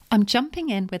I'm jumping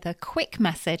in with a quick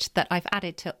message that I've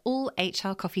added to all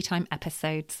HR Coffee Time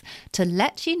episodes to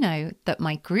let you know that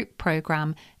my group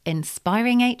program,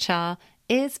 Inspiring HR,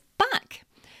 is back.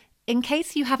 In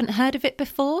case you haven't heard of it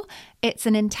before, it's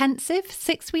an intensive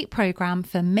 6-week program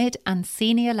for mid and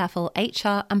senior level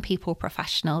HR and people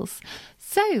professionals.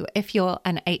 So if you're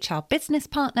an HR business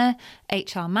partner,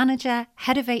 HR manager,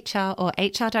 head of HR or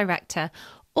HR director,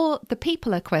 or the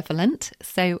people equivalent,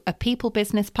 so a people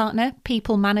business partner,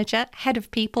 people manager, head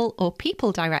of people or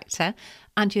people director,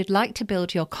 and you'd like to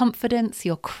build your confidence,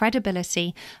 your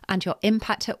credibility and your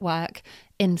impact at work,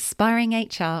 Inspiring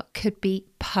HR could be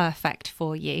perfect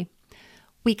for you.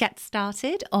 We get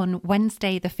started on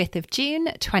Wednesday the 5th of June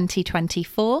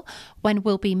 2024 when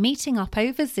we'll be meeting up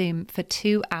over Zoom for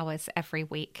 2 hours every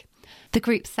week. The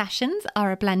group sessions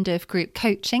are a blend of group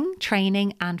coaching,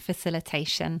 training and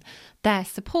facilitation. They're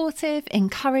supportive,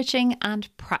 encouraging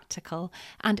and practical,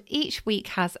 and each week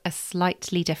has a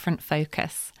slightly different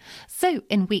focus. So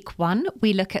in week 1,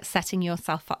 we look at setting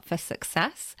yourself up for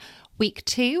success. Week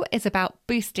 2 is about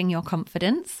boosting your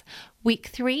confidence. Week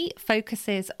 3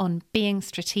 focuses on being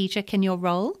strategic in your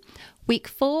role. Week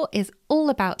 4 is all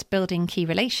about building key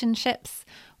relationships.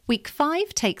 Week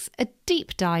 5 takes a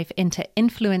deep dive into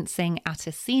influencing at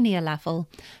a senior level,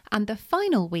 and the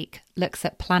final week looks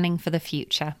at planning for the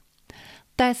future.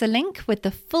 There's a link with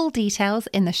the full details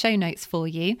in the show notes for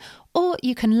you, or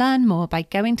you can learn more by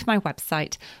going to my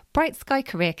website, Bright Sky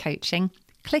Career Coaching,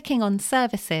 clicking on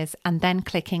Services and then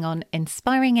clicking on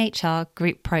Inspiring HR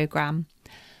Group Programme.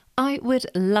 I would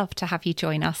love to have you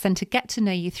join us and to get to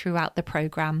know you throughout the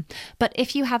programme. But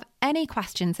if you have any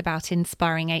questions about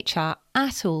Inspiring HR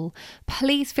at all,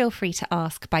 please feel free to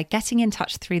ask by getting in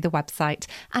touch through the website,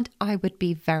 and I would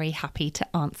be very happy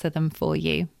to answer them for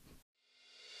you.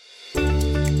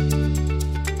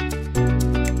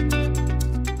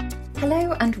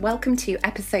 Hello and welcome to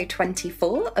episode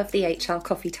 24 of the HR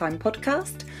Coffee Time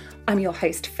podcast. I'm your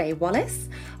host, Faye Wallace.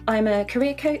 I'm a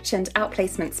career coach and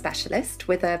outplacement specialist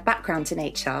with a background in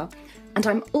HR, and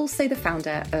I'm also the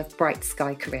founder of Bright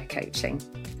Sky Career Coaching.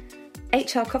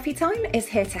 HR Coffee Time is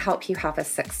here to help you have a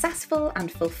successful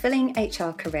and fulfilling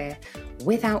HR career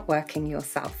without working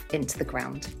yourself into the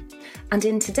ground. And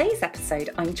in today's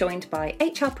episode, I'm joined by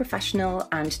HR professional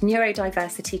and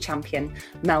neurodiversity champion,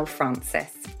 Mel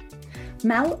Francis.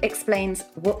 Mel explains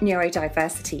what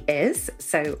neurodiversity is,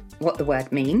 so what the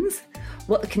word means,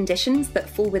 what the conditions that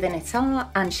fall within it are,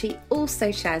 and she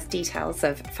also shares details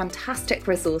of fantastic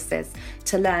resources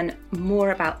to learn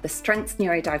more about the strengths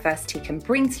neurodiversity can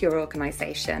bring to your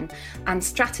organisation and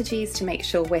strategies to make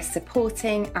sure we're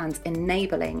supporting and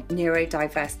enabling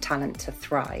neurodiverse talent to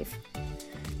thrive.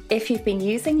 If you've been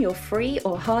using your free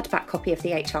or hardback copy of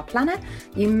the HR Planner,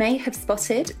 you may have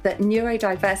spotted that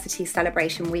Neurodiversity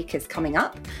Celebration Week is coming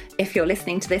up. If you're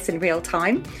listening to this in real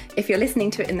time, if you're listening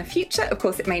to it in the future, of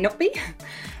course it may not be.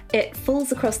 It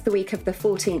falls across the week of the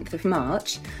 14th of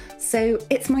March. So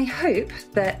it's my hope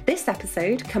that this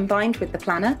episode, combined with the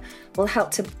planner, will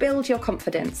help to build your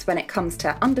confidence when it comes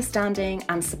to understanding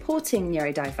and supporting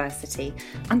neurodiversity,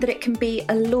 and that it can be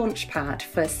a launch pad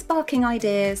for sparking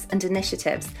ideas and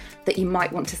initiatives that you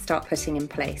might want to start putting in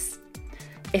place.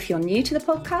 If you're new to the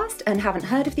podcast and haven't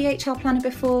heard of the HR Planner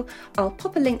before, I'll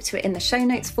pop a link to it in the show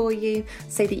notes for you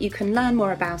so that you can learn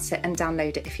more about it and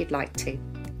download it if you'd like to.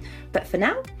 But for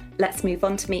now, let's move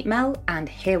on to meet Mel and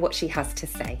hear what she has to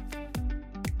say.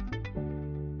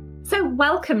 So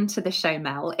welcome to the show,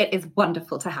 Mel. It is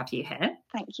wonderful to have you here.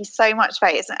 Thank you so much,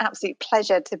 Faye. It's an absolute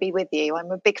pleasure to be with you.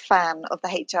 I'm a big fan of the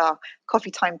HR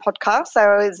Coffee Time podcast, so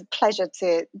it was a pleasure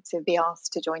to be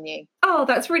asked to join you. Oh,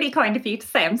 that's really kind of you to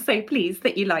say. I'm so pleased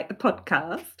that you like the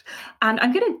podcast. And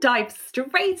I'm going to dive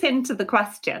straight into the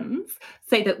questions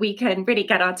so that we can really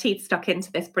get our teeth stuck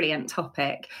into this brilliant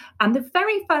topic. And the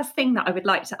very first thing that I would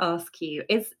like to ask you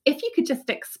is if you could just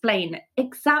explain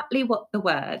exactly what the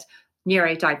word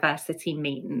neurodiversity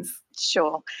means.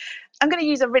 Sure. I'm going to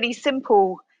use a really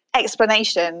simple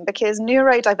explanation because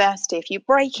neurodiversity, if you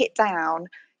break it down,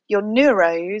 your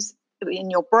neuros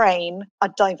in your brain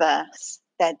are diverse.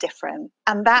 They're different.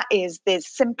 And that is the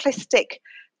simplistic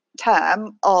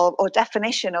term or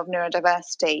definition of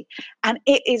neurodiversity. And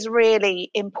it is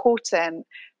really important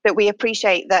that we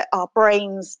appreciate that our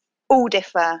brains all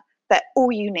differ, they're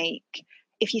all unique.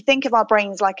 If you think of our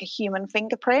brains like a human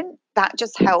fingerprint, that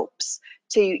just helps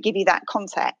to give you that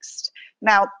context.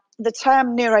 Now, the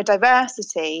term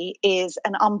neurodiversity is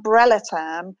an umbrella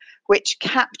term which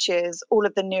captures all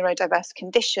of the neurodiverse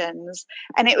conditions.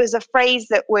 And it was a phrase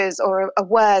that was, or a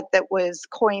word that was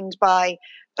coined by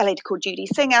a lady called Judy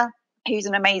Singer who's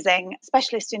an amazing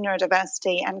specialist in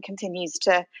neurodiversity and continues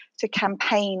to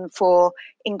campaign for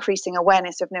increasing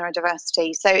awareness of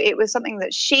neurodiversity. So it was something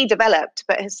that she developed,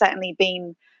 but has certainly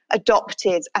been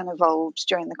adopted and evolved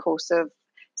during the course of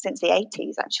since the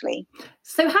 80s, actually.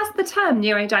 So has the term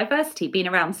neurodiversity been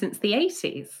around since the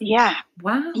 80s? Yeah.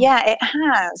 Wow. Yeah, it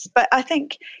has. But I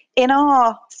think in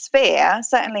our sphere,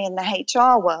 certainly in the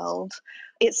HR world,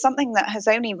 it's something that has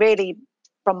only really,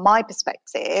 from my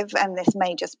perspective, and this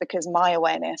may just because my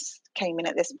awareness came in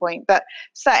at this point, but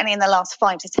certainly in the last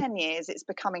 5 to 10 years, it's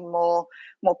becoming more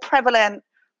prevalent,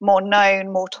 more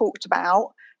known, more talked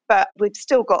about, but we've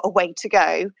still got a way to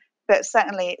go. But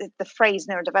certainly the phrase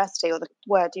neurodiversity or the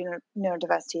word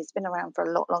neurodiversity has been around for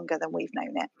a lot longer than we've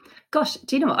known it. Gosh,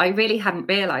 do you know what? I really hadn't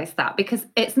realised that, because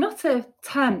it's not a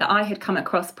term that I had come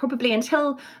across probably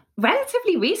until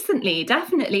relatively recently,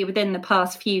 definitely within the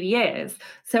past few years.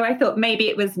 So I thought maybe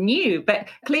it was new, but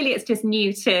clearly it's just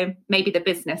new to maybe the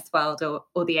business world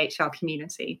or the HR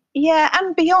community. Yeah,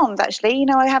 and beyond, actually. You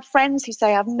know, I have friends who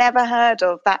say, I've never heard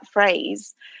of that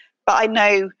phrase, but I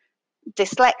know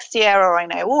dyslexia or I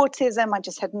know autism. I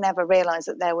just had never realised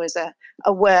that there was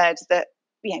a word that,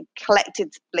 you know,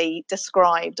 collectively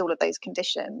described all of those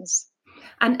conditions.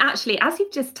 And actually, as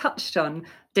you've just touched on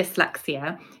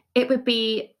dyslexia, it would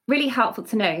be really helpful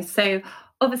to know. So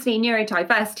obviously,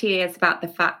 neurodiversity is about the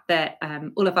fact that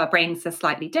all of our brains are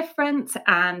slightly different,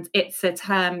 and it's a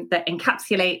term that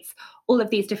encapsulates all of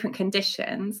these different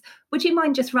conditions. Would you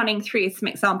mind just running through some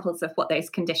examples of what those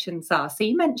conditions are? So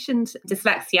you mentioned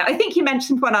dyslexia. I think you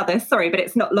mentioned one other, sorry, but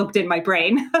it's not logged in my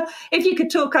brain. If you could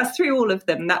talk us through all of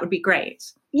them, that would be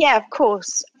great. Yeah, of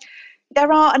course.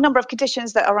 There are a number of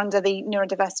conditions that are under the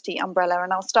neurodiversity umbrella,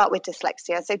 and I'll start with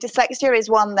dyslexia. So dyslexia is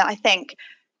one that I think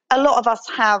a lot of us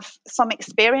have some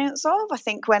experience of. I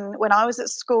think when I was at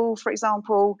school, for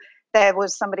example, there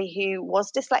was somebody who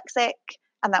was dyslexic,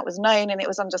 and that was known and it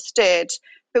was understood,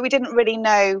 but we didn't really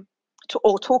know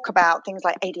or talk about things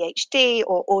like ADHD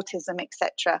or autism,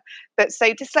 etc. But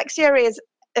so dyslexia is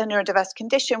a neurodiverse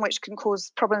condition which can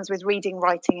cause problems with reading,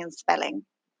 writing, and spelling.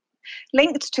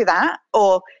 Linked to that,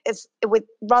 or is with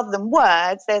rather than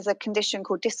words, there's a condition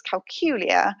called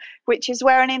dyscalculia, which is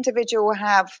where an individual will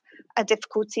have a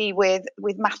difficulty with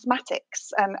mathematics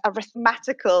and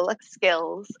arithmetical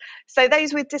skills. So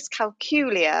those with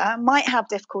dyscalculia might have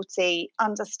difficulty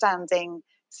understanding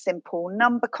simple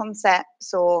number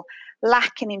concepts or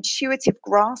lack an intuitive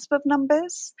grasp of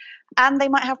numbers, and they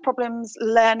might have problems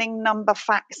learning number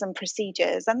facts and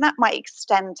procedures, and that might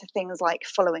extend to things like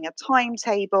following a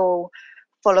timetable,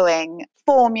 following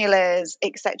formulas,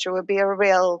 etc. would be a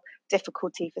real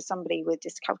difficulty for somebody with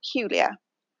dyscalculia.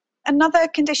 Another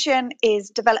condition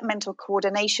is developmental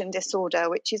coordination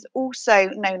disorder, which is also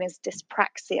known as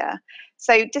dyspraxia.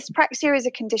 So dyspraxia is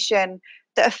a condition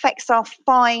that affects our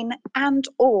fine and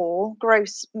or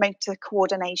gross motor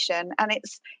coordination, and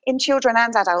it's in children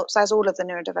and adults, as all of the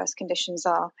neurodiverse conditions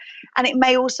are, and it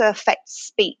may also affect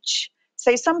speech.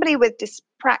 So somebody with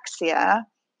dyspraxia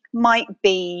might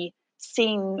be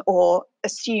seen or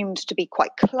assumed to be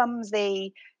quite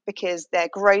clumsy because their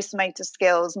gross motor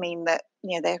skills mean that,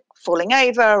 you know, they're falling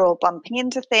over or bumping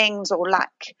into things or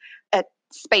lack a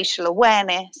spatial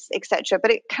awareness, etc.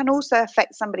 But it can also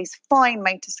affect somebody's fine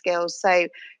motor skills. So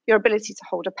your ability to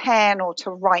hold a pen or to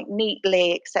write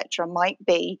neatly, etc., might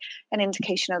be an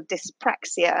indication of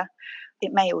dyspraxia.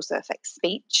 It may also affect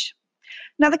speech.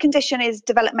 Another condition is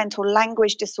developmental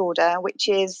language disorder, which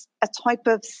is a type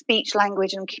of speech,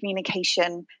 language, and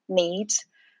communication need.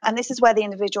 And this is where the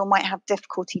individual might have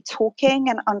difficulty talking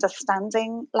and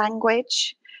understanding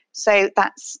language. So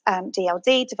that's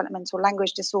DLD, developmental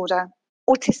language disorder.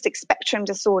 Autistic spectrum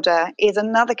disorder is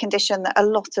another condition that a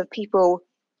lot of people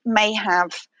may have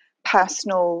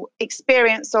personal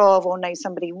experience of or know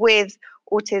somebody with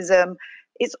autism.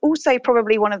 It's also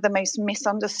probably one of the most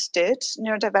misunderstood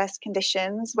neurodiverse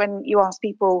conditions. When you ask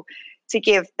people to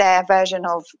give their version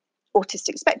of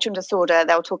autistic spectrum disorder,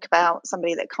 they'll talk about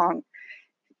somebody that can't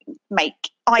make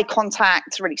eye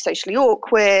contact, really socially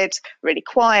awkward, really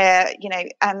quiet, you know,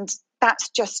 and that's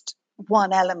just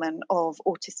one element of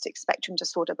autistic spectrum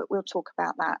disorder, but we'll talk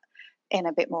about that in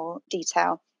a bit more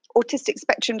detail. Autistic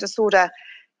spectrum disorder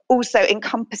also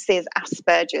encompasses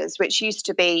Asperger's, which used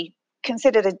to be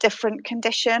considered a different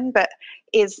condition, but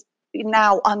is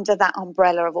now under that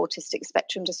umbrella of autistic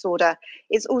spectrum disorder.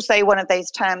 It's also one of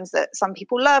those terms that some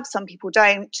people love, some people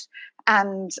don't,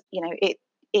 and, you know,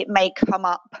 it may come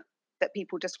up that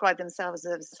people describe themselves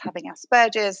as having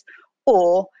Asperger's,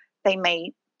 or they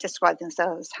may describe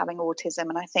themselves as having autism.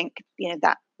 And I think, you know,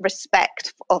 that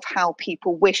respect of how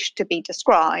people wish to be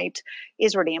described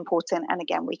is really important. And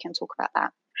again, we can talk about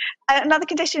that Another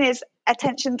condition is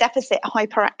attention deficit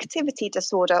hyperactivity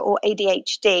disorder, or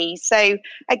ADHD. So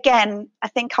again, I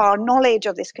think our knowledge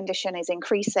of this condition is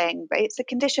increasing, but it's a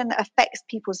condition that affects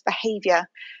people's behavior.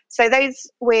 So those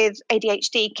with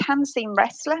ADHD can seem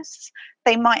restless,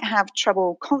 they might have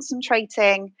trouble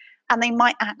concentrating, and they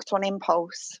might act on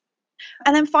impulse.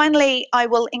 And then finally, I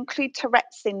will include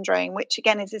Tourette's syndrome, which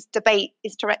again is this debate: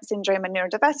 is Tourette's syndrome a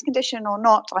neurodiverse condition or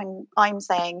not? I'm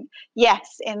saying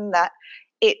yes, in that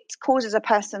it causes a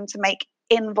person to make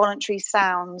involuntary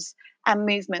sounds and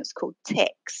movements called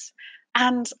tics.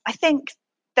 And I think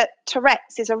that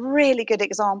Tourette's is a really good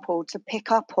example to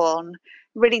pick up on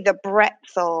really the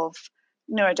breadth of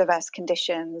neurodiverse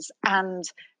conditions and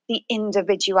the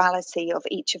individuality of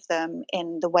each of them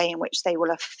in the way in which they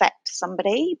will affect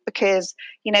somebody. Because,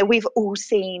 you know, we've all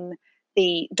seen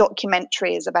the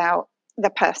documentaries about the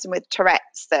person with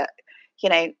Tourette's that, you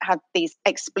know, had these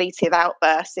expletive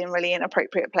outbursts in really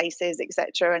inappropriate places,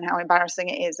 etc., and how embarrassing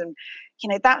it is. And, you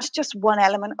know, that's just one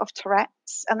element of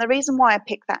Tourette's. And the reason why I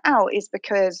picked that out is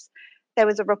because there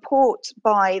was a report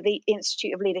by the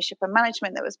Institute of Leadership and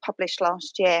Management that was published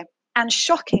last year. And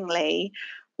shockingly,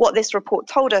 what this report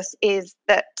told us is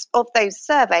that of those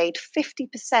surveyed,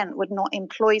 50% would not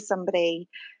employ somebody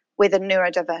with a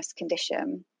neurodiverse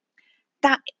condition.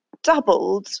 That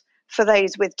doubled for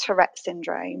those with Tourette's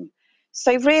syndrome.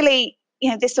 So really, you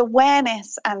know, this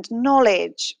awareness and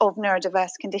knowledge of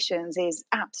neurodiverse conditions is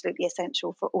absolutely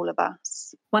essential for all of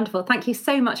us. Wonderful. Thank you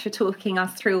so much for talking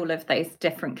us through all of those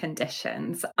different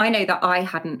conditions. I know that I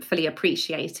hadn't fully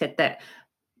appreciated that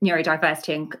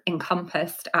neurodiversity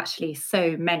encompassed actually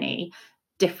so many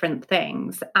different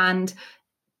things. And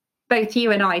both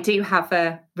you and I do have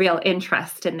a real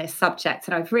interest in this subject,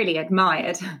 and I've really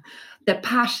admired the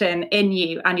passion in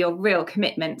you and your real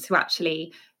commitment to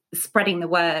actually spreading the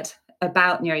word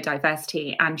about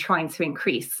neurodiversity and trying to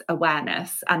increase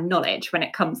awareness and knowledge when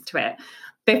it comes to it.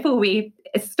 Before we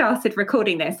started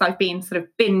recording this, I've been sort of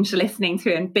binge listening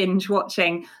to and binge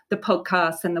watching the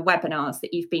podcasts and the webinars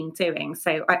that you've been doing.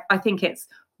 So I think it's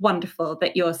wonderful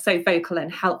that you're so vocal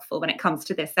and helpful when it comes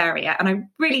to this area. And I'm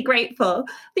really grateful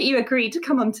that you agreed to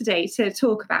come on today to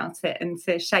talk about it and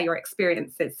to share your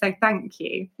experiences. So thank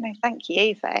you. No, thank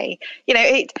you, Faye. You know,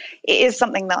 it is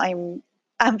something that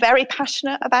I'm very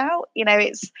passionate about. You know,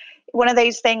 it's one of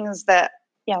those things that,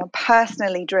 you know, I'm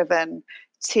personally driven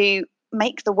to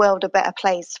make the world a better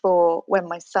place for when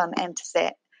my son enters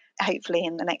it, hopefully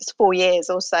in the next 4 years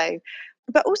or so.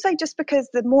 But also just because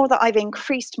the more that I've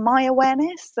increased my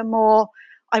awareness, the more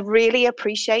I really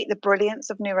appreciate the brilliance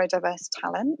of neurodiverse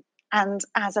talent. And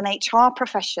as an HR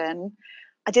profession,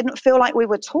 I didn't feel like we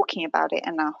were talking about it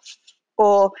enough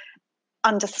or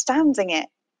understanding it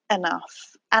enough.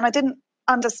 And I didn't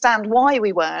understand why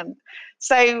we weren't.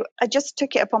 So I just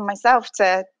took it upon myself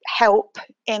to help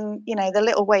in, you know, the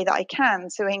little way that I can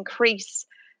to increase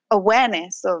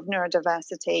awareness of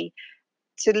neurodiversity,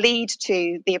 to lead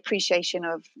to the appreciation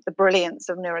of the brilliance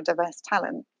of neurodiverse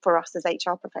talent for us as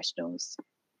HR professionals.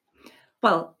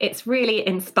 Well, it's really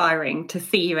inspiring to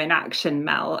see you in action,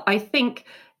 Mel. I think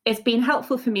it's been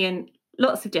helpful for me in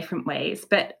lots of different ways,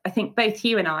 but I think both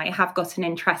you and I have got an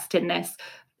interest in this.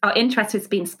 Our interest has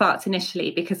been sparked initially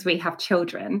because we have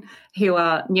children who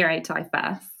are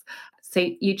neurodiverse. So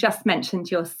you just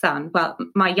mentioned your son. Well,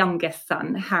 my youngest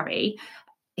son, Harry,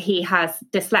 he has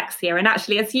dyslexia. And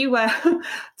actually, as you were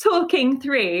talking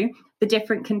through the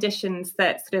different conditions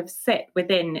that sort of sit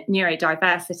within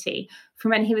neurodiversity,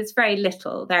 from when he was very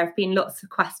little, there have been lots of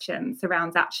questions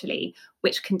around actually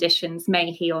which conditions may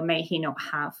he or may he not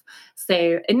have.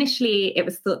 So initially, it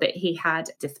was thought that he had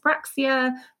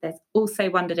dyspraxia. There's also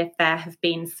wondered if there have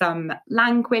been some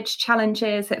language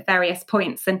challenges at various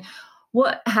points. And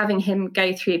what having him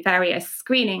go through various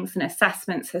screenings and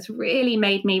assessments has really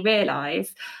made me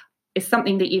realise is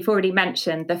something that you've already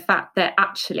mentioned, the fact that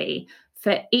actually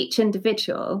for each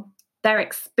individual, their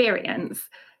experience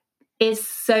is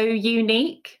so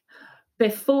unique.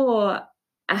 Before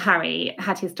Harry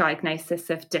had his diagnosis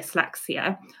of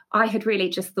dyslexia, I had really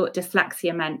just thought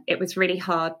dyslexia meant it was really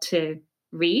hard to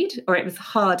read, or it was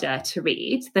harder to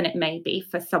read than it may be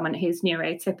for someone who's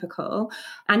neurotypical,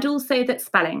 and also that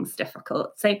spelling's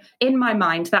difficult. So in my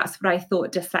mind, that's what I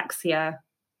thought dyslexia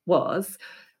was.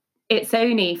 It's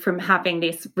only from having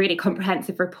this really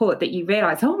comprehensive report that you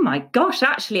realise, oh my gosh,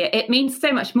 actually, it means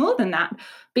so much more than that.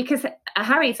 Because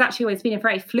Harry's actually always been a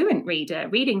very fluent reader.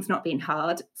 Reading's not been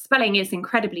hard. Spelling is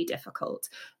incredibly difficult.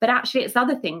 But actually, it's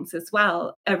other things as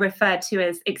well are referred to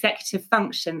as executive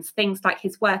functions, things like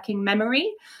his working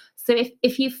memory. So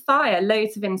if you fire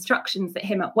loads of instructions at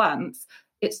him at once,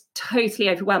 it's totally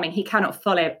overwhelming. He cannot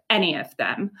follow any of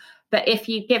them. But if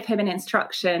you give him an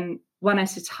instruction one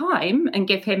at a time and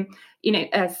give him,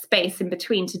 a space in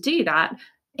between to do that,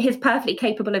 he's perfectly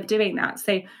capable of doing that.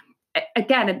 So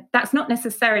again, that's not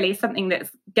necessarily something that's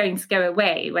going to go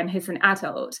away when he's an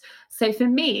adult. So for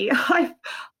me, I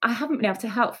haven't been able to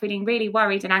help feeling really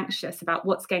worried and anxious about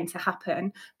what's going to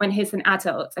happen when he's an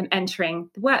adult and entering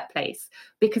the workplace,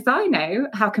 because I know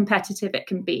how competitive it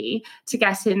can be to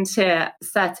get into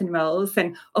certain roles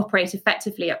and operate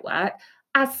effectively at work.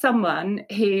 As someone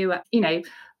who,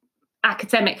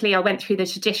 academically, I went through the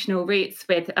traditional routes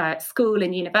with school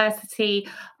and university.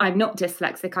 I'm not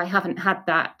dyslexic. I haven't had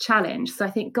that challenge. So I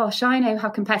think, gosh, I know how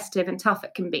competitive and tough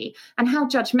it can be and how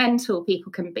judgmental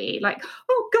people can be. Like,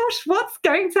 oh, gosh, what's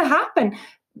going to happen?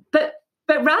 But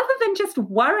rather than just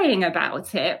worrying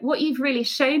about it, what you've really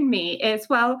shown me is,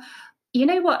 well, you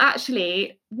know what,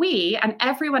 actually, we and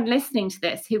everyone listening to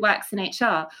this who works in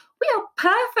HR, we are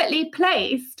perfectly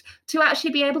placed to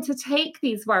actually be able to take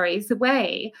these worries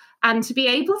away and to be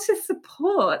able to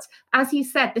support, as you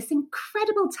said, this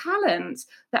incredible talent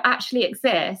that actually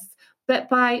exists, but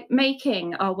by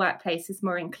making our workplaces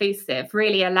more inclusive,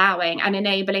 really allowing and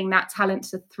enabling that talent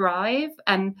to thrive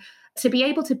and to be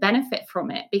able to benefit from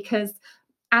it. Because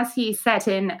as you said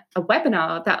in a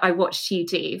webinar that I watched you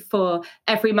do for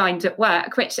Every Mind at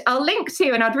Work, which I'll link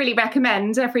to and I'd really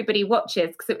recommend everybody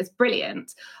watches because it was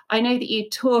brilliant. I know that you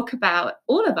talk about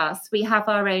all of us, we have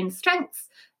our own strengths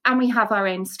and we have our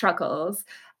own struggles.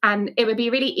 And it would be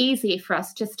really easy for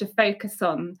us just to focus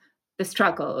on the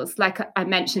struggles. Like I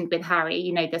mentioned with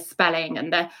Harry, the spelling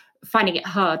and the finding it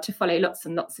hard to follow lots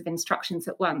and lots of instructions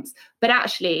at once. But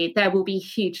actually, there will be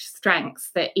huge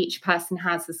strengths that each person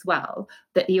has as well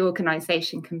that the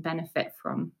organisation can benefit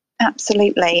from.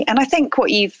 Absolutely. And I think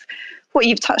what you've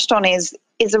touched on is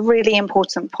a really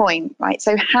important point, right?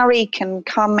 So Harry can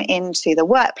come into the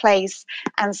workplace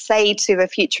and say to a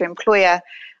future employer,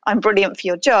 I'm brilliant for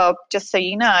your job, just so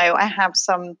you know, I have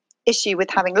some issue with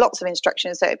having lots of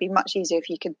instructions, so it'd be much easier if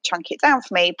you could chunk it down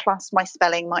for me, plus my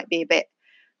spelling might be a bit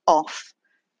off.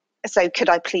 So could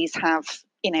I please have,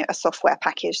 a software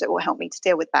package that will help me to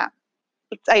deal with that?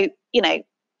 So,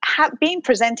 being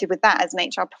presented with that as an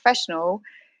HR professional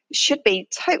should be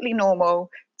totally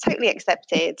normal, totally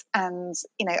accepted, and,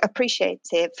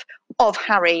 appreciative of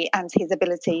Harry and his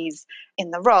abilities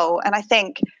in the role. And I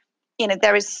think,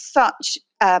 there is such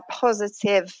a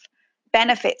positive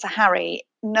benefit to Harry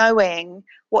knowing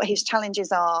what his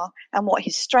challenges are and what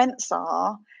his strengths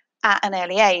are at an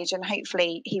early age, and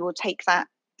hopefully he will take that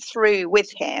through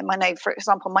with him. I know, for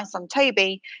example, my son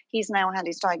Toby, he's now had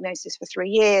his diagnosis for 3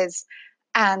 years,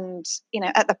 and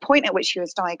at the point at which he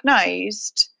was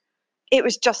diagnosed, it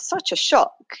was just such a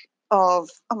shock of,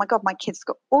 oh my God, my kid's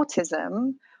got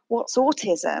autism. What's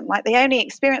autism? Like, the only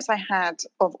experience I had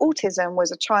of autism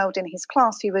was a child in his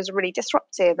class who was really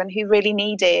disruptive and who really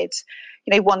needed,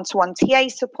 one-to-one TA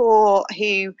support,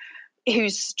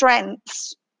 whose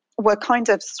strengths were kind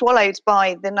of swallowed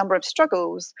by the number of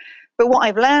struggles. But what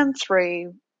I've learned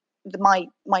through my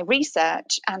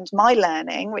research and my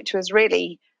learning, which was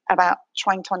really about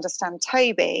trying to understand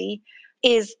Toby,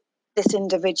 is this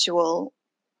individual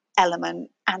element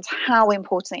and how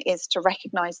important it is to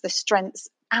recognize the strengths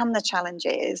and the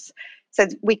challenges. So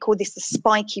we call this the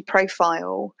spiky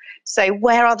profile. So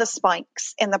where are the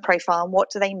spikes in the profile? What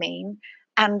do they mean?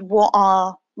 And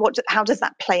how does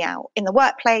that play out in the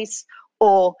workplace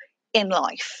or in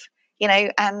life?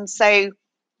 And so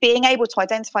being able to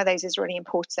identify those is really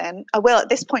important. I will at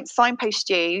this point signpost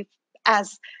you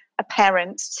as a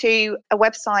parent to a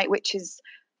website which is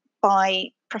by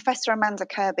Professor Amanda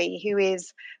Kirby, who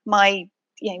is my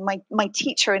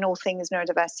teacher in all things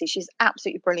neurodiversity. She's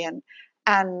absolutely brilliant,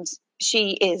 and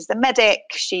she is the medic.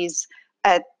 She's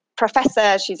a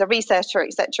professor. She's a researcher,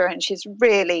 etc. And she's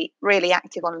really, really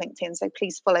active on LinkedIn. So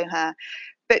please follow her.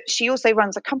 But she also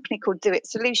runs a company called Do It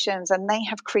Solutions, and they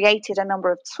have created a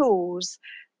number of tools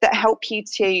that help you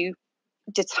to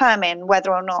determine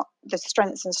whether or not the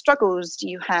strengths and struggles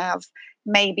you have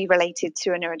may be related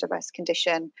to a neurodiverse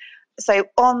condition. So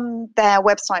on their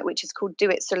website, which is called Do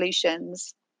It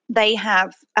Solutions, they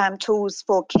have tools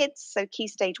for kids, so Key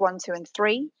Stage 1, 2, and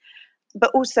 3,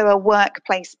 but also a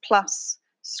Workplace Plus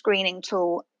screening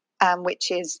tool,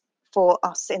 which is for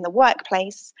us in the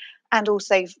workplace. And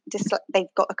also they've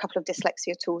got a couple of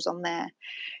dyslexia tools on there.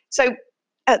 So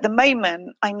at the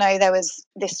moment, I know there was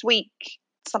this week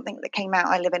something that came out.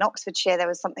 I live in Oxfordshire. There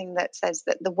was something that says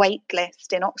that the wait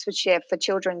list in Oxfordshire for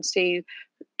children to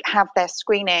have their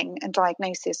screening and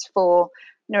diagnosis for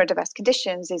neurodiverse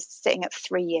conditions is sitting at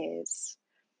 3 years,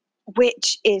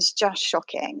 which is just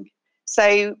shocking.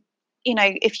 So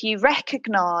if you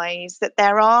recognize that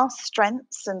there are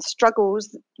strengths and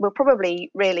struggles, we'll probably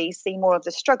really see more of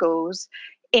the struggles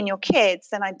in your kids,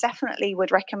 then I definitely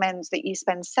would recommend that you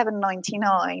spend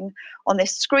 $7.99 on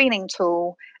this screening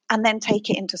tool and then take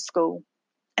it into school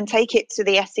and take it to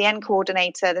the SEN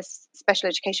coordinator, the special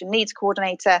education needs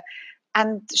coordinator,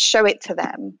 and show it to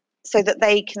them so that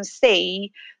they can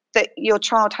see that your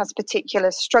child has particular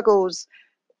struggles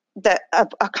that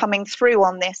are coming through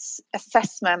on this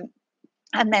assessment,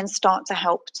 and then start to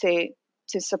help to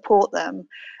support them.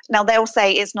 Now, they'll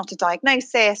say it's not a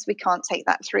diagnosis, we can't take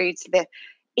that through to the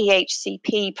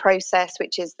EHCP process,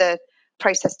 which is the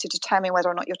process to determine whether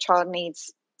or not your child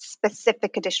needs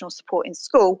specific additional support in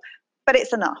school, but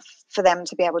it's enough for them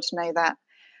to be able to know that.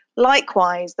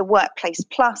 Likewise, the Workplace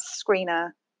Plus screener,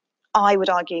 I would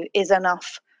argue, is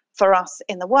enough for us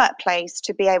in the workplace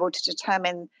to be able to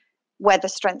determine where the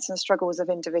strengths and struggles of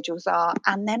individuals are,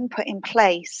 and then put in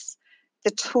place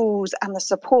the tools and the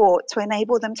support to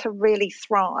enable them to really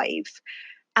thrive.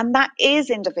 And that is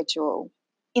individual.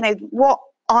 What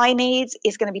I need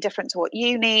is going to be different to what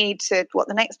you need, to what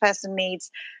the next person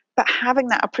needs. But having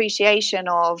that appreciation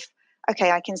of,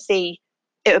 okay, I can see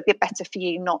it would be better for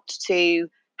you not to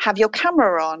have your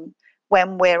camera on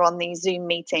when we're on these Zoom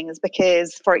meetings,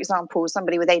 because, for example,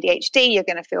 somebody with ADHD, you're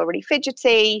going to feel really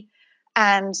fidgety.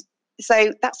 And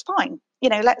so that's fine.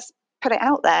 Let's put it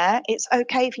out there. It's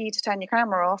okay for you to turn your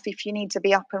camera off if you need to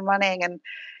be up and running and,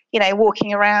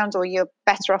 walking around, or you're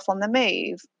better off on the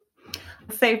move.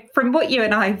 So from what you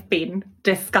and I have been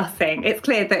discussing, it's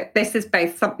clear that this is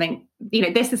both something,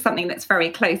 this is something that's very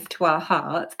close to our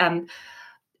heart.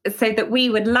 So that we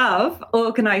would love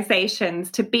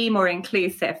organisations to be more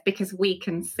inclusive, because we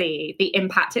can see the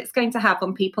impact it's going to have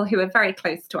on people who are very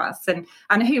close to us and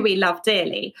who we love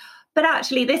dearly. But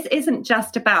actually, this isn't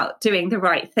just about doing the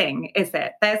right thing, is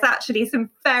it? There's actually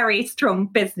some very strong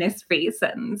business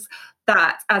reasons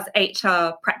that, as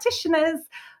HR practitioners,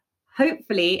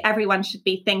 hopefully everyone should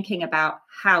be thinking about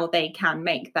how they can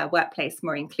make their workplace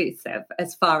more inclusive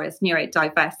as far as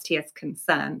neurodiversity is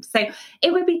concerned. So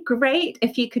it would be great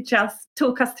if you could just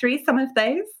talk us through some of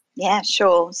those. Yeah,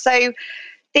 sure. So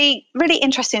the really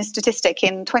interesting statistic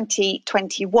in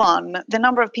 2021, the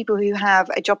number of people who have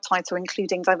a job title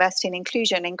including diversity and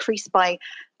inclusion increased by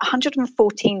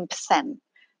 114%.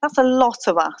 That's a lot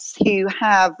of us who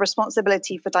have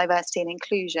responsibility for diversity and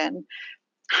inclusion.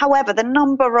 However, the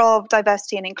number of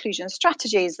diversity and inclusion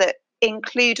strategies that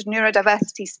include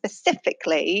neurodiversity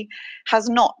specifically has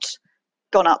not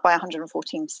gone up by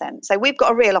 114%. So we've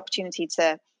got a real opportunity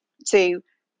to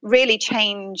really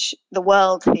change the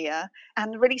world here,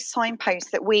 and really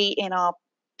signpost that we, in our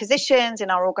positions, in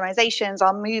our organisations,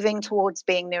 are moving towards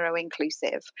being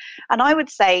neuro-inclusive. And I would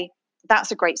say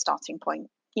that's a great starting point.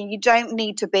 You don't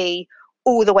need to be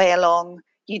all the way along.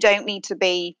 You don't need to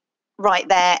be right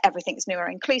there, everything's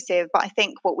neuro-inclusive. But I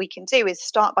think what we can do is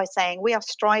start by saying we are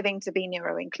striving to be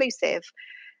neuro-inclusive,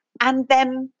 and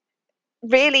then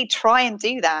really try and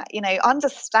do that.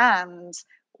 Understand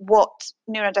what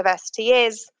neurodiversity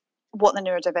is, what the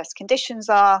neurodiverse conditions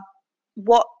are,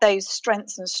 what those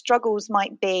strengths and struggles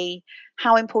might be,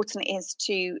 how important it is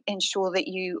to ensure that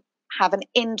you have an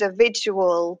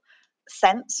individual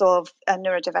sense of a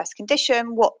neurodiverse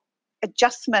condition, what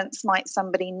adjustments might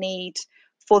somebody need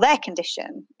for their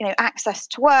condition. Access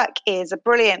to work is a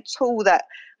brilliant tool that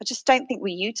I just don't think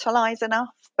we utilize enough,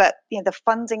 but the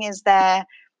funding is there,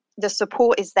 the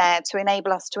support is there to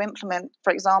enable us to implement,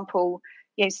 for example,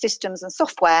 systems and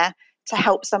software to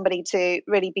help somebody to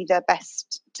really be their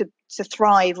best, to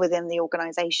thrive within the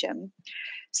organization.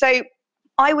 So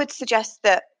I would suggest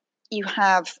that you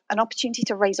have an opportunity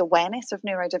to raise awareness of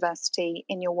neurodiversity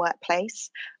in your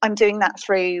workplace. I'm doing that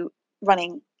through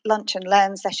running lunch and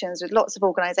learn sessions with lots of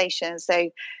organizations. So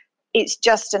it's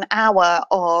just an hour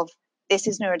of, this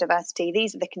is neurodiversity,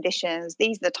 these are the conditions,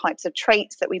 these are the types of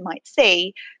traits that we might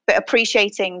see, but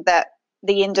appreciating that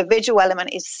the individual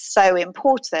element is so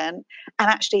important, and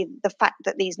actually the fact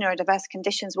that these neurodiverse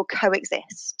conditions will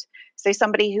coexist. So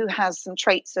somebody who has some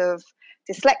traits of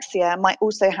dyslexia might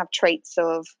also have traits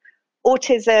of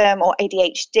autism or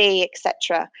ADHD,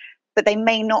 etc., but they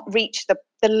may not reach the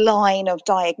line of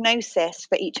diagnosis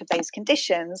for each of those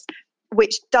conditions,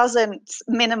 which doesn't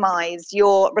minimize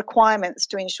your requirements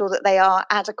to ensure that they are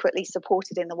adequately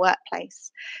supported in the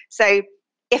workplace. So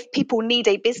if people need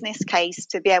a business case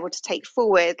to be able to take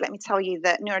forward, let me tell you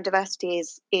that neurodiversity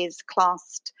is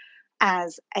classed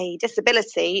as a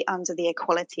disability under the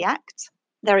Equality Act.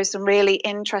 There is some really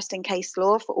interesting case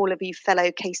law for all of you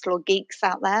fellow case law geeks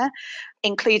out there,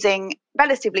 including a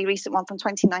relatively recent one from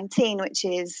 2019, which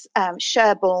is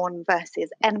Sherborne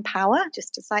versus Empower,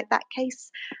 just to cite that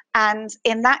case. And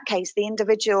in that case, the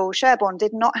individual, Sherborne,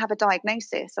 did not have a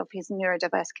diagnosis of his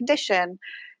neurodiverse condition,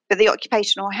 but the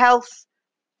occupational health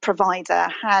provider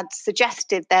had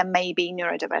suggested there may be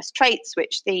neurodiverse traits,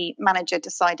 which the manager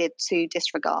decided to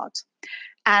disregard.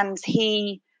 And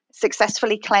he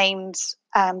successfully claimed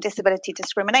disability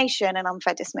discrimination and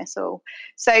unfair dismissal.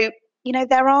 So,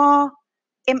 there are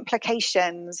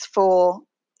implications for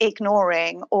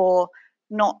ignoring or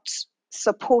not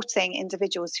supporting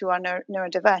individuals who are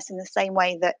neurodiverse in the same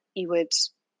way that you would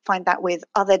find that with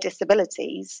other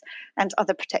disabilities and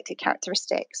other protected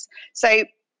characteristics. So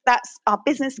that's our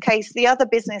business case. The other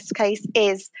business case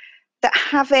is that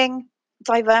having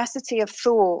diversity of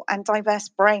thought and diverse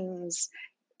brains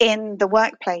in the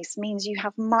workplace means you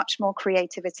have much more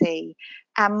creativity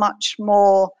and much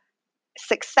more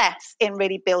success in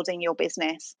really building your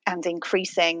business and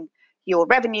increasing your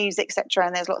revenues, etc.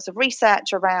 And there's lots of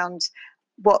research around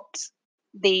what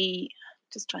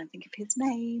just trying to think of his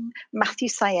name, Matthew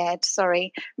Syed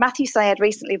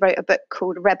recently wrote a book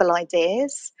called Rebel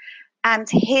Ideas, and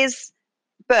his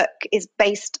book is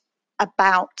based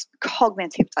about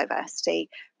cognitive diversity,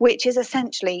 which is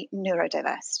essentially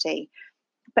neurodiversity.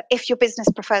 But if your business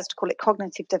prefers to call it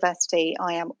cognitive diversity,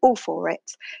 I am all for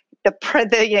it. The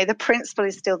principle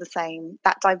is still the same.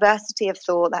 That diversity of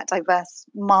thought, that diverse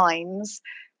minds,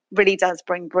 really does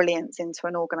bring brilliance into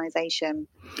an organisation.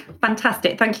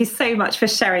 Fantastic. Thank you so much for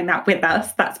sharing that with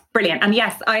us. That's brilliant. And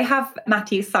yes, I have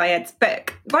Matthew Syed's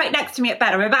book right next to me at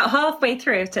bed. I'm about halfway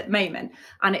through it at the moment,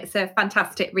 and it's a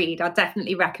fantastic read. I'd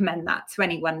definitely recommend that to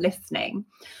anyone listening.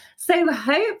 So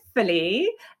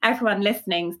hopefully everyone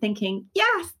listening is thinking,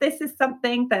 yes, this is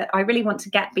something that I really want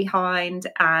to get behind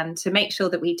and to make sure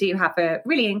that we do have a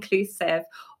really inclusive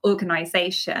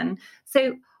organisation.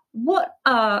 So what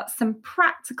are some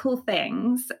practical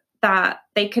things that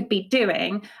they could be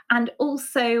doing? And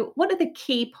also, what are the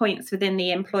key points within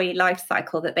the employee life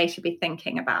cycle that they should be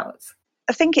thinking about?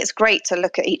 I think it's great to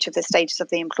look at each of the stages of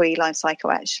the employee life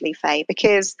cycle, actually, Faye,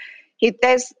 because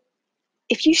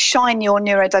if you shine your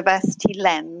neurodiversity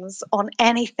lens on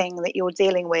anything that you're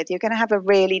dealing with, you're going to have a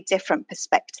really different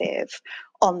perspective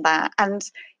on that. And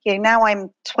now I'm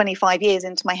 25 years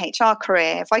into my HR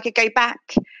career. If I could go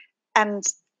back and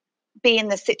be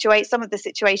in some of the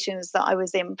situations that I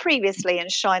was in previously and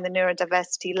shine the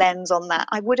neurodiversity lens on that,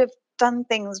 I would have done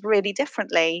things really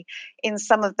differently in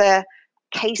some of the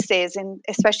cases,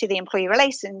 especially the employee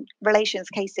relations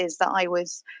cases that I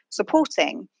was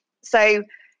supporting. So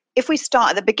if we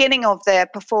start at the beginning of the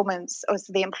performance of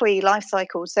the employee life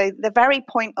cycle, so the very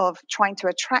point of trying to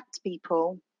attract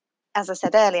people, as I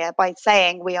said earlier, by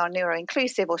saying we are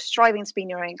neuro-inclusive or striving to be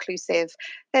neuro-inclusive,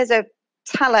 there's a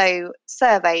Tallo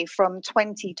survey from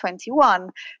 2021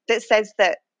 that says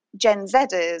that Gen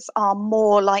Zers are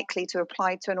more likely to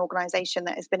apply to an organisation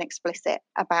that has been explicit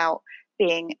about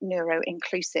being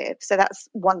neuro-inclusive. So that's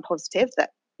one positive that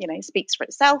speaks for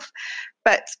itself.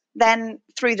 But then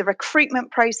through the recruitment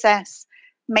process,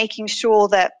 making sure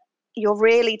that you're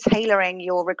really tailoring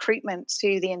your recruitment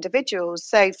to the individuals.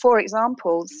 So, for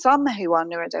example, some who are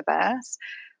neurodiverse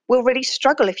will really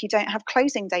struggle if you don't have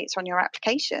closing dates on your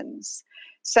applications.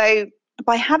 So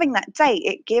by having that date,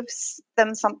 it gives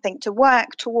them something to work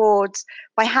towards.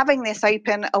 By having this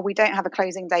open, we don't have a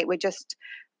closing date, we're just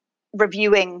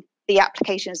reviewing the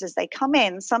applications as they come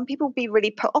in, some people will be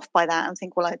really put off by that and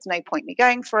think, well, there's no point me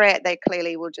going for it. They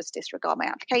clearly will just disregard my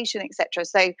application, etc.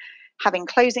 So having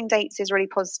closing dates is really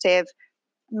positive.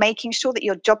 Making sure that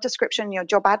your job description, your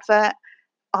job advert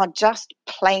are just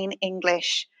plain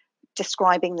English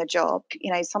describing the job.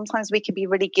 Sometimes we can be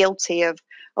really guilty of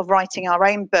writing our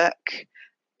own book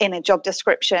in a job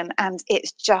description and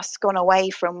it's just gone away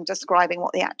from describing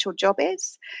what the actual job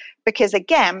is. Because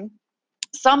again,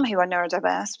 some who are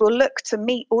neurodiverse will look to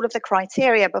meet all of the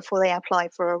criteria before they apply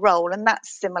for a role. And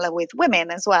that's similar with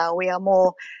women as well. We are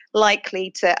more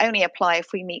likely to only apply if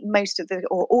we meet most of the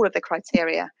or all of the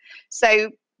criteria. So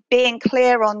being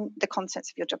clear on the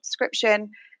contents of your job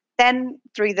description, then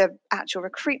through the actual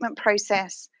recruitment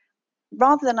process,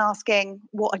 rather than asking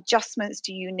what adjustments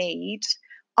do you need,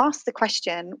 ask the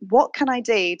question, what can I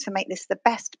do to make this the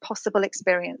best possible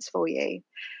experience for you?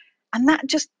 And that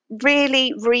just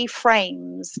really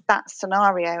reframes that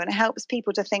scenario and it helps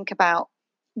people to think about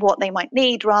what they might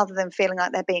need rather than feeling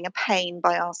like they're being a pain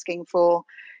by asking for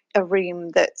a room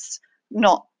that's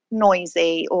not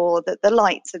noisy or that the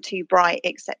lights are too bright,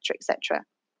 etc., etc.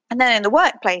 And then in the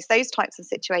workplace, those types of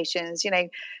situations,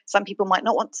 some people might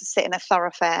not want to sit in a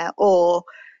thoroughfare or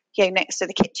next to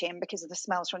the kitchen because of the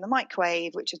smells from the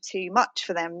microwave, which are too much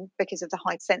for them because of the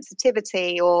high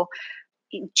sensitivity, or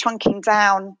chunking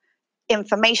down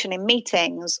information in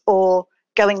meetings, or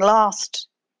going last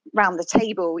round the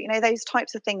table. Those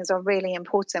types of things are really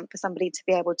important for somebody to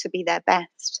be able to be their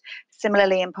best.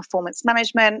 Similarly, in performance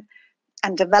management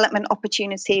and development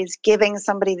opportunities, giving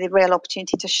somebody the real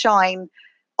opportunity to shine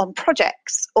on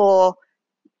projects, or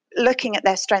looking at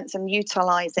their strengths and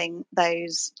utilizing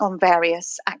those on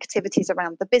various activities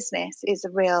around the business is a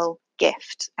real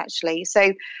gift, actually.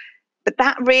 But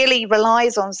that really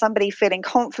relies on somebody feeling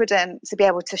confident to be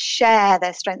able to share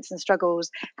their strengths and struggles,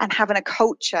 and having a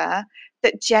culture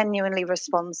that genuinely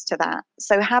responds to that.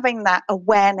 So having that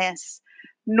awareness,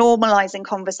 normalizing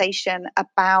conversation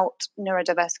about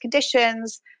neurodiverse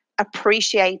conditions,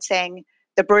 appreciating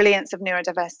the brilliance of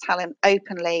neurodiverse talent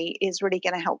openly, is really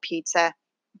going to help you to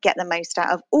get the most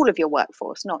out of all of your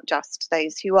workforce, not just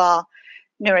those who are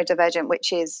neurodivergent,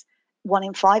 which is 1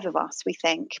 in 5 of us, we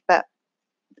think, but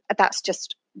that's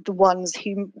just the ones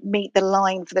who meet the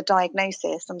line for the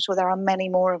diagnosis. I'm sure there are many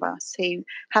more of us who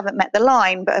haven't met the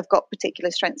line but have got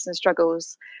particular strengths and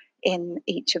struggles in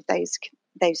each of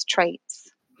those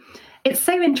traits. It's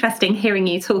so interesting hearing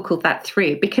you talk all that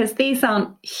through, because these aren't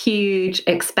huge,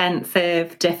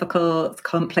 expensive, difficult,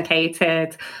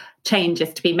 complicated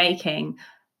changes to be making.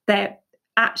 They're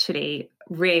actually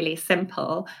really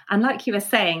simple. And like you were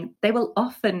saying, they will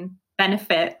often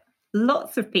benefit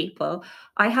lots of people.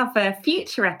 I have a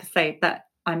future episode that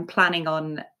I'm planning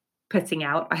on putting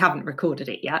out. I haven't recorded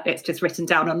it yet. It's just written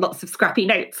down on lots of scrappy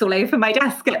notes all over my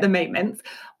desk at the moment,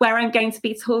 where I'm going to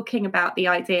be talking about the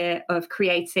idea of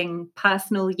creating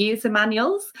personal user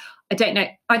manuals. I don't know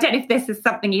if this is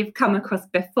something you've come across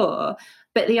before,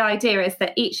 but the idea is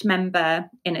that each member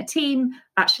in a team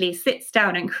actually sits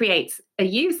down and creates a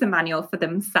user manual for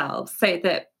themselves, so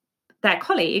that their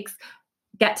colleagues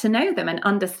get to know them and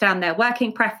understand their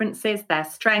working preferences, their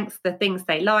strengths, the things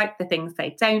they like, the things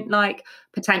they don't like,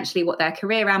 potentially what their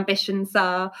career ambitions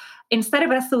are, instead of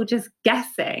us all just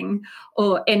guessing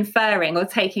or inferring or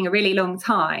taking a really long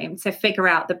time to figure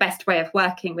out the best way of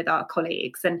working with our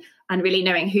colleagues and really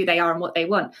knowing who they are and what they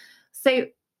want. So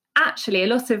actually, a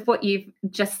lot of what you've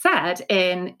just said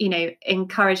in,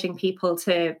 encouraging people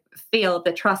to feel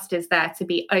the trust is there to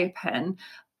be open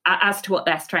as to what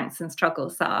their strengths and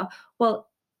struggles are. Well,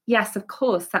 yes, of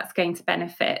course, that's going to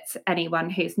benefit anyone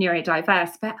who's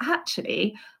neurodiverse, but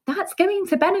actually, that's going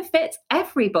to benefit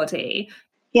everybody.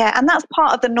 Yeah, and that's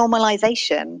part of the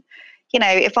normalization.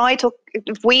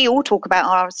 If we all talk about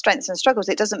our strengths and struggles,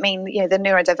 it doesn't mean the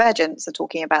neurodivergents are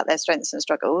talking about their strengths and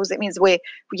struggles. It means we're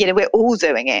all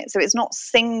doing it. So it's not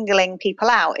singling people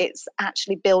out. It's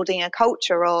actually building a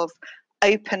culture of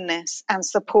openness and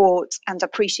support and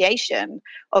appreciation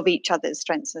of each other's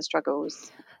strengths and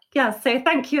struggles. Yeah, so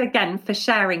thank you again for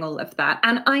sharing all of that.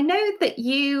 And I know that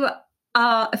you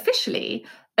are officially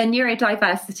a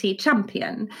neurodiversity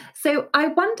champion. So I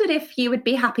wondered if you would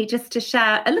be happy just to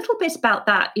share a little bit about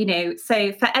that,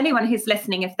 so for anyone who's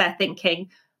listening, if they're thinking,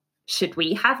 should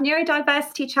we have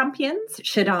neurodiversity champions?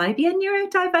 Should I be a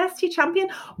neurodiversity champion?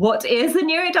 What is a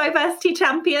neurodiversity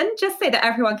champion? Just so that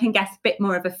everyone can get a bit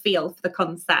more of a feel for the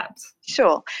concept.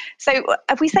 Sure. So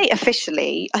if we say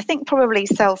officially, I think probably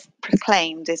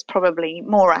self-proclaimed is probably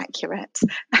more accurate.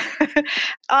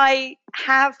 I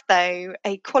have, though,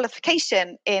 a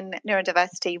qualification in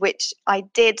neurodiversity, which I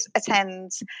did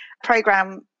attend a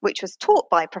programme which was taught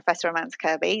by Professor Amanda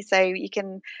Kirby. So you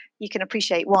can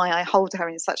appreciate why I hold her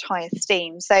in such high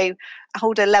esteem. So I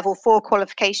hold a level 4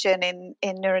 qualification in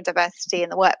neurodiversity in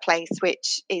the workplace,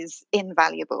 which is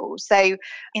invaluable. So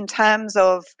in terms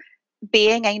of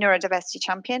being a neurodiversity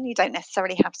champion, you don't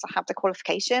necessarily have to have the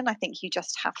qualification. I think you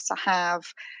just have to have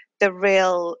the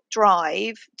real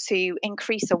drive to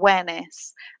increase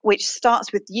awareness, which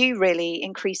starts with you really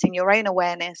increasing your own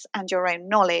awareness and your own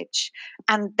knowledge,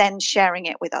 and then sharing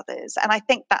it with others. And I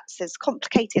think that's as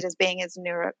complicated as being a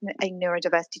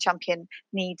neurodiversity champion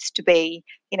needs to be.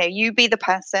 You be the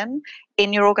person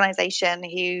in your organization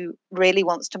who really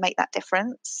wants to make that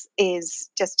difference,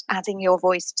 is just adding your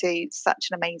voice to such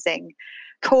an amazing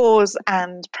cause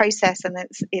and process, and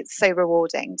it's so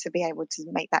rewarding to be able to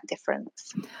make that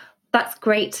difference. That's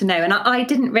great to know. And I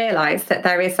didn't realise that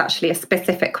there is actually a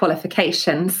specific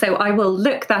qualification. So I will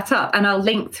look that up and I'll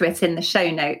link to it in the show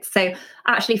notes. So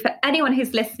actually, for anyone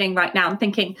who's listening right now and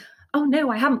thinking, oh no,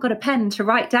 I haven't got a pen to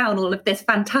write down all of this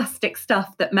fantastic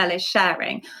stuff that Mel is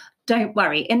sharing, don't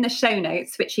worry. In the show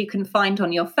notes, which you can find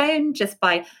on your phone just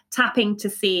by tapping to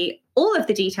see all of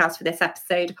the details for this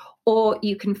episode, or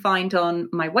you can find on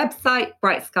my website,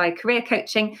 Bright Sky Career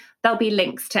Coaching, there'll be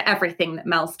links to everything that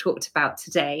Mel's talked about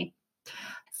today.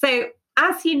 So,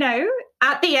 as you know,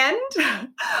 at the end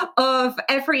of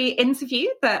every interview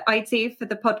that I do for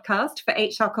the podcast for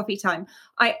HR Coffee Time,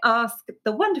 I ask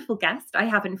the wonderful guest I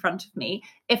have in front of me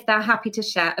if they're happy to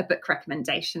share a book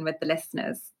recommendation with the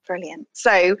listeners. Brilliant.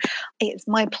 So it's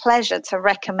my pleasure to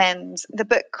recommend the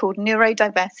book called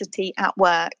Neurodiversity at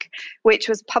Work, which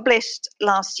was published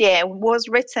last year, was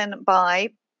written by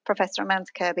Professor Amanda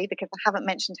Kirby, because I haven't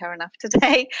mentioned her enough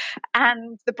today,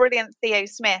 and the brilliant Theo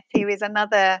Smith, who is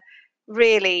another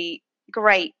really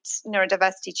great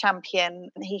neurodiversity champion.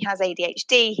 He has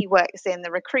ADHD. He works in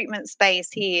the recruitment space.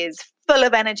 He is full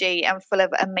of energy and full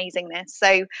of amazingness.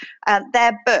 So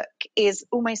their book is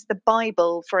almost the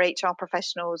Bible for HR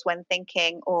professionals when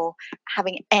thinking or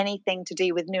having anything to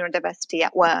do with neurodiversity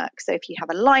at work. So if you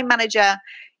have a line manager,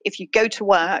 if you go to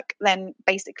work, then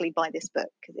basically buy this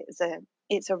book, because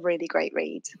it's a really great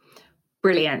read.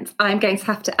 Brilliant. I'm going to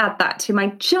have to add that to my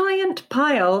giant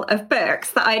pile of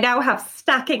books that I now have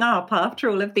stacking up after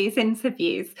all of these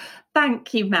interviews.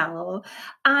 Thank you, Mel.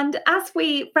 And as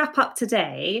we wrap up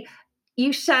today,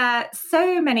 you share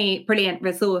so many brilliant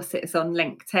resources on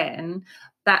LinkedIn.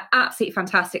 They're absolutely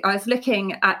fantastic. I was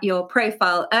looking at your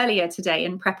profile earlier today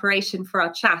in preparation for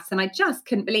our chat, and I just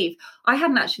couldn't believe I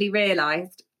hadn't actually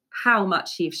realised how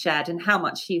much you've shared and how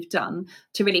much you've done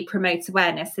to really promote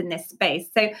awareness in this space.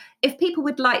 So if people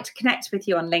would like to connect with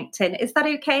you on LinkedIn, is that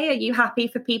okay? Are you happy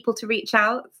for people to reach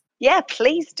out? Yeah,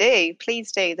 please do.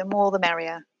 Please do. The more the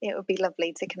merrier. It would be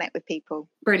lovely to connect with people.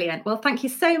 Brilliant. Well, thank you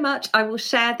so much. I will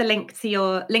share the link to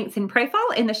your LinkedIn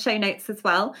profile in the show notes as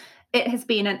well. It has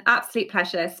been an absolute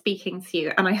pleasure speaking to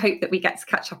you, and I hope that we get to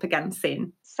catch up again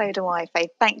soon. So do I,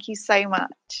 Faith. Thank you so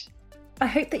much. I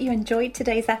hope that you enjoyed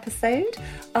today's episode.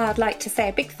 I'd like to say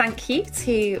a big thank you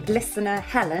to listener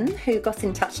Helen, who got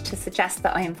in touch to suggest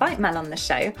that I invite Mel on the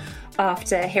show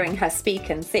after hearing her speak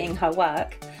and seeing her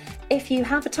work. If you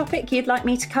have a topic you'd like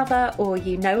me to cover, or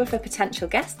you know of a potential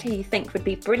guest who you think would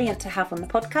be brilliant to have on the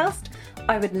podcast,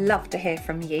 I would love to hear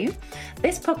from you.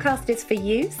 This podcast is for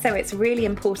you, so it's really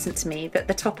important to me that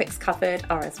the topics covered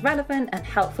are as relevant and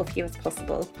helpful for you as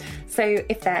possible. So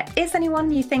if there is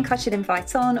anyone you think I should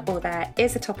invite on, or there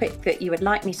is a topic that you would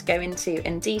like me to go into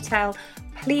in detail,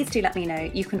 please do let me know.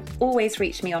 You can always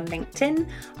reach me on LinkedIn.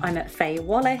 I'm at Faye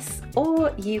Wallace,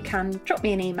 or you can drop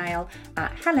me an email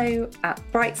at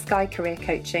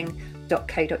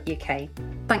hello@brightskycareercoaching.co.uk.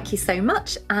 Thank you so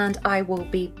much, and I will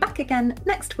be back again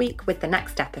next week with the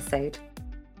next episode.